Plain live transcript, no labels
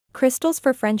Crystals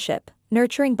for friendship,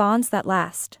 nurturing bonds that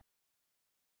last.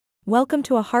 Welcome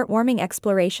to a heartwarming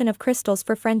exploration of crystals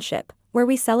for friendship, where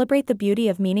we celebrate the beauty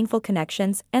of meaningful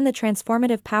connections and the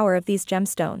transformative power of these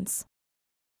gemstones.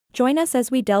 Join us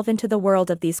as we delve into the world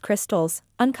of these crystals,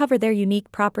 uncover their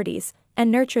unique properties,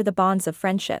 and nurture the bonds of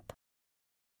friendship.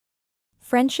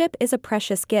 Friendship is a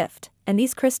precious gift, and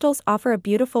these crystals offer a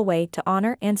beautiful way to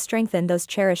honor and strengthen those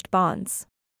cherished bonds.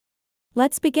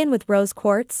 Let's begin with rose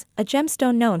quartz, a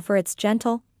gemstone known for its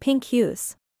gentle, pink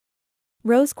hues.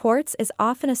 Rose quartz is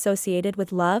often associated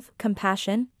with love,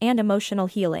 compassion, and emotional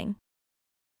healing.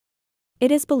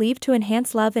 It is believed to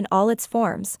enhance love in all its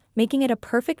forms, making it a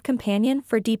perfect companion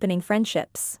for deepening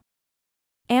friendships.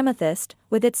 Amethyst,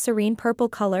 with its serene purple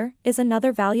color, is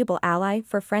another valuable ally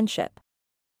for friendship.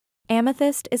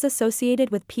 Amethyst is associated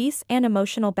with peace and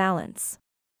emotional balance.